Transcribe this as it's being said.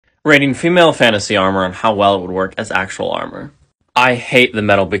Rating female fantasy armor on how well it would work as actual armor. I hate the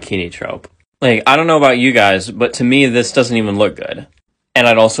metal bikini trope. Like, I don't know about you guys, but to me this doesn't even look good. And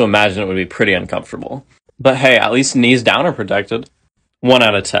I'd also imagine it would be pretty uncomfortable. But hey, at least knees down are protected. 1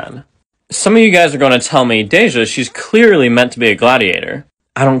 out of 10. Some of you guys are going to tell me, Deja, she's clearly meant to be a gladiator.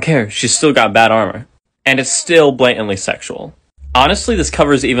 I don't care, she's still got bad armor. And it's still blatantly sexual. Honestly, this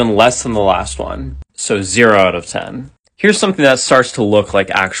covers even less than the last one, so 0 out of 10. Here's something that starts to look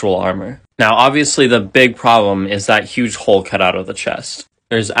like actual armor. Now, obviously the big problem is that huge hole cut out of the chest.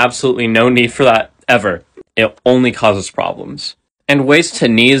 There's absolutely no need for that, ever. It only causes problems. And waist to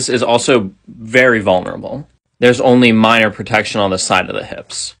knees is also very vulnerable. There's only minor protection on the side of the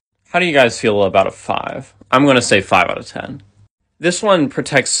hips. How do you guys feel about a 5? I'm going to say 5 out of 10. This one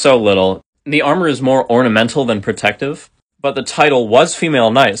protects so little. The armor is more ornamental than protective, but the title was female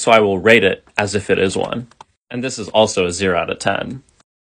knight, so I will rate it as if it is one. And this is also a 0 out of 10.